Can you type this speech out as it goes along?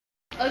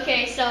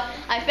Okay, so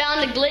I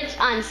found the glitch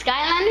on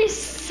Skylanders,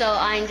 so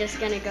I'm just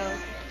gonna go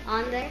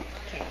on there.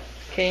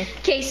 Okay.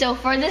 Okay, so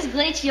for this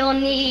glitch, you'll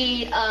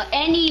need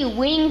any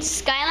winged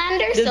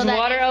Skylanders. Does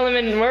water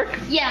element work?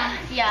 Yeah.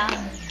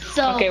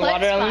 So okay,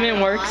 water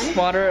element works. On.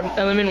 Water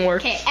element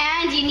works. Okay,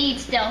 and you need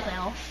stealth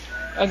elf.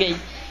 Okay,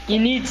 you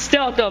need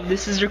stealth elf.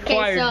 This is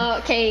required.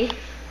 Okay,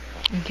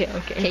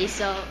 Okay,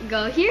 so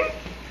go here.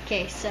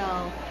 Okay,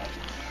 so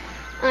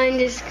I'm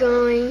just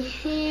going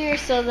here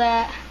so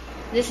that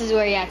this is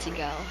where you have to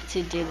go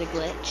to do the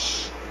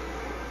glitch.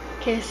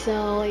 Okay,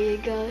 so you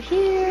go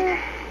here,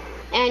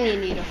 and you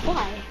need to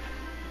fly.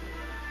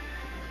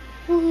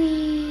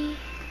 Whee.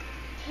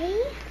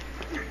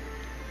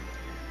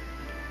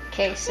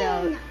 Okay,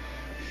 so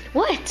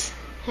what?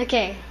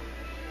 Okay,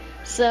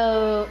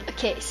 so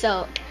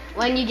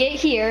when you get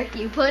here,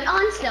 you put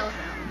on stealth elf.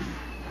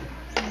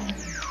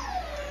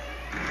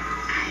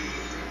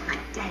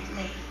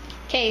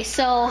 Okay,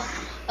 so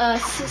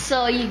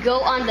you go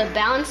on the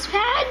bounce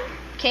pad.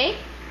 Okay.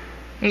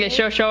 Okay,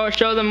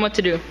 show them what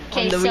to do.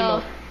 Okay, on the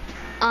Wiimote.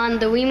 On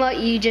the Wiimote,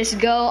 you just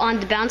go on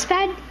the bounce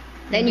pad.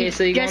 Then you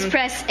just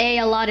press A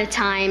a lot of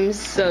times.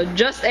 So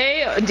just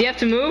A. Do you have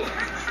to move?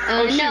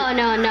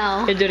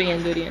 No. Okay, do it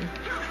again.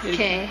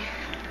 Okay.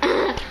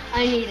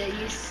 I need to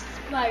use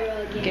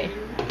spiral again.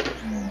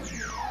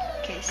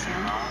 Okay, so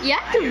you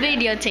have to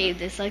videotape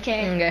this,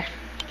 okay?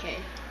 Okay.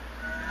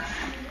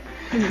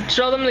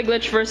 Show them the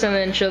glitch first, and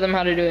then show them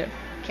how to do it.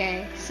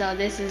 Okay, so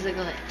this is the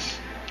glitch.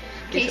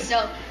 Okay,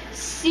 so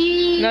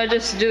see. No,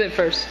 just do it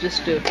first.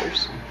 Just do it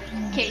first.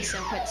 Okay, so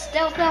put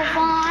stealth elf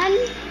on.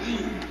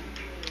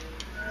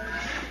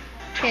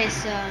 Okay,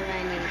 so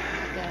then you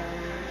go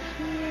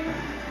here.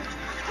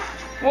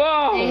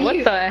 Whoa!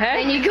 What the heck?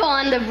 And you go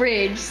on the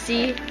bridge.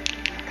 See?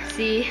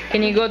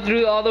 Can you go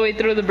through all the way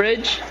through the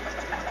bridge?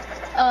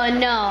 Oh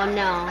no,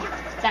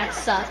 that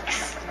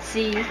sucks.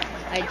 See?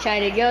 I try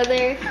to go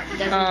there. It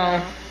doesn't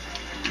go.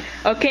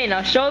 Okay,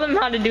 now show them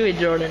how to do it,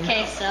 Jordan.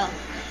 Okay, so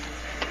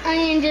I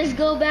can just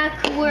go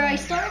back where I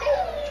started.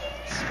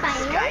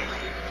 Spiral.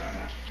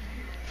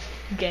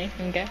 Okay.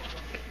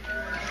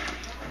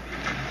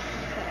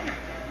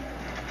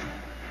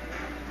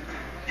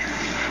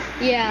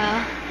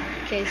 Yeah.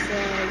 Okay, so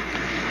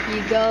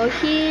you go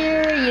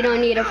here. You don't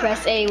need to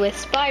press A with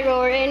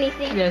spiral or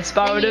anything. Yeah, does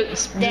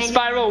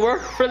spiral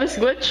work for this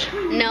glitch?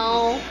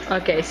 No.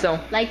 Okay, so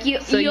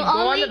you go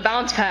on the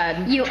bounce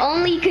pad. You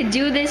only could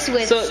do this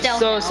with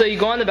stealth elf. So you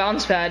go on the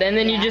bounce pad and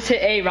then you just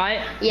hit A,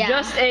 right? Yeah.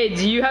 Just A.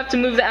 Do you have to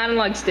move the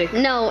analog stick?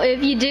 No,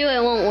 if you do,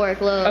 it won't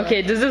work. Look.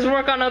 Okay, does this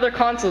work on other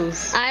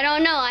consoles? I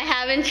don't know. I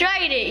haven't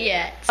tried it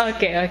yet.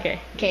 Okay,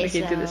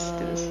 so do this.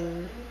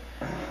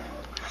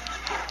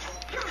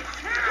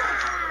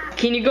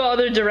 Can you go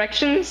other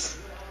directions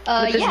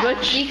with this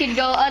glitch? You could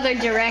go other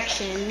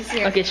directions.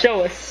 Here. Okay,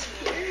 show us.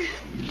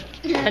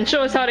 And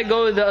show us how to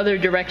go the other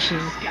direction.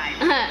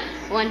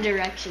 One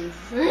direction.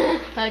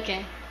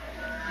 Okay.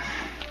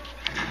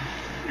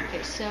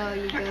 Okay, so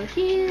you go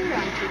here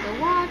onto the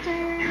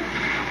water.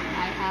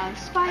 I have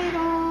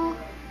spiral.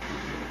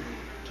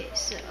 Okay,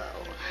 so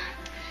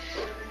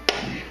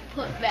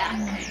put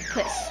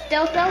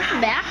stealth elf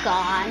back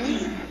on.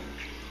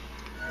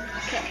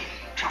 Okay.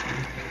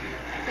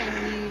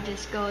 Then you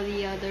just go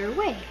the other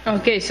way.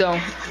 Okay, so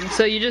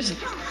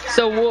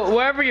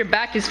wherever your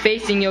back is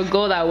facing, you'll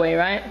go that way,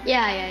 right?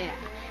 Yeah.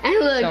 And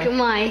look,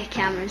 my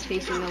camera's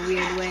facing a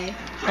weird way.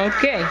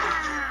 Okay.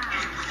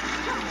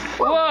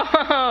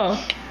 Whoa!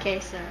 Okay,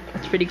 so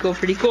that's pretty cool.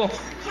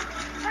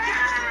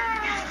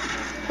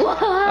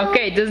 Whoa!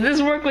 Okay, does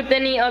this work with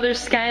any other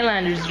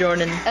Skylanders,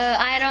 Jordan?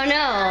 I don't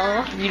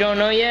know. You don't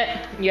know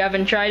yet? You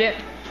haven't tried it?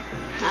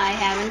 I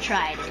haven't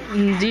tried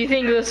it. Do you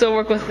think this will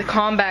work with the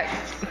combat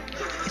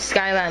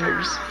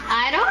Skylanders?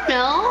 I don't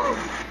know.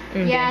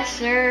 Okay. Yeah,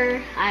 sure.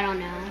 I don't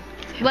know.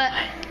 But,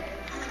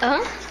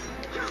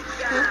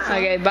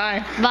 Okay,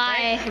 bye.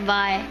 Bye.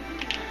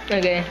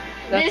 Okay,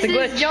 that's the glitch.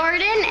 This is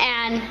Jordan,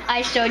 and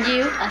I showed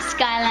you a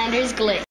Skylanders glitch.